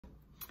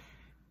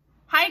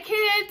Hi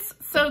kids,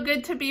 so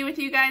good to be with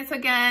you guys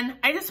again.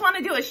 I just want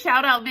to do a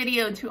shout out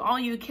video to all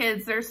you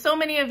kids. There's so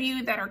many of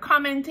you that are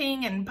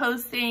commenting and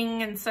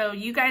posting, and so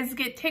you guys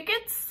get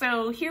tickets.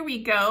 So here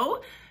we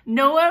go.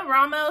 Noah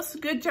Ramos,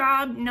 good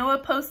job. Noah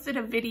posted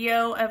a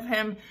video of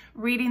him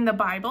reading the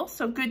Bible.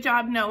 So good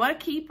job, Noah,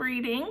 keep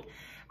reading.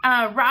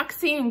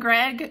 Roxy and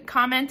Greg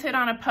commented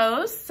on a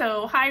post.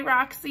 So hi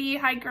Roxy,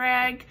 hi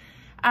Greg.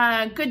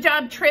 Good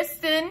job,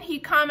 Tristan. He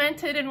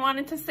commented and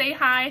wanted to say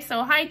hi.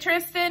 So hi,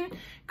 Tristan.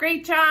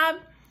 Great job.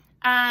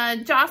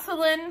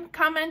 Jocelyn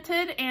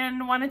commented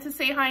and wanted to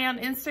say hi on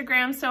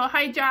Instagram. So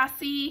hi,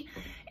 Jossie.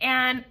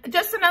 And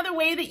just another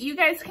way that you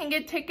guys can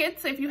get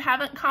tickets if you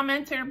haven't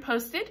commented or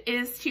posted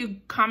is to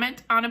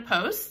comment on a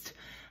post.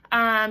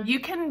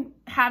 You can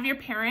have your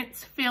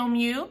parents film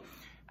you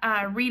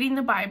reading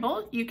the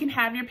Bible. You can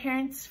have your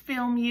parents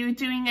film you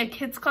doing a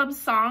Kids Club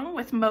song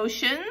with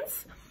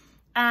motions.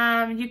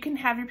 You can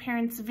have your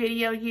parents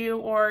video you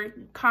or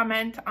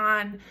comment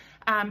on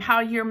how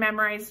you're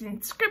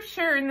memorizing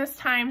scripture in this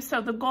time. So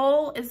the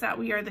goal is that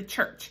we are the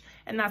church,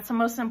 and that's the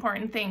most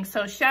important thing.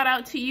 So shout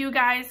out to you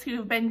guys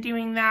who've been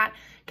doing that.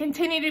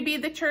 Continue to be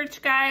the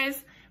church,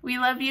 guys. We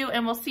love you,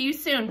 and we'll see you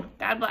soon.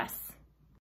 God bless.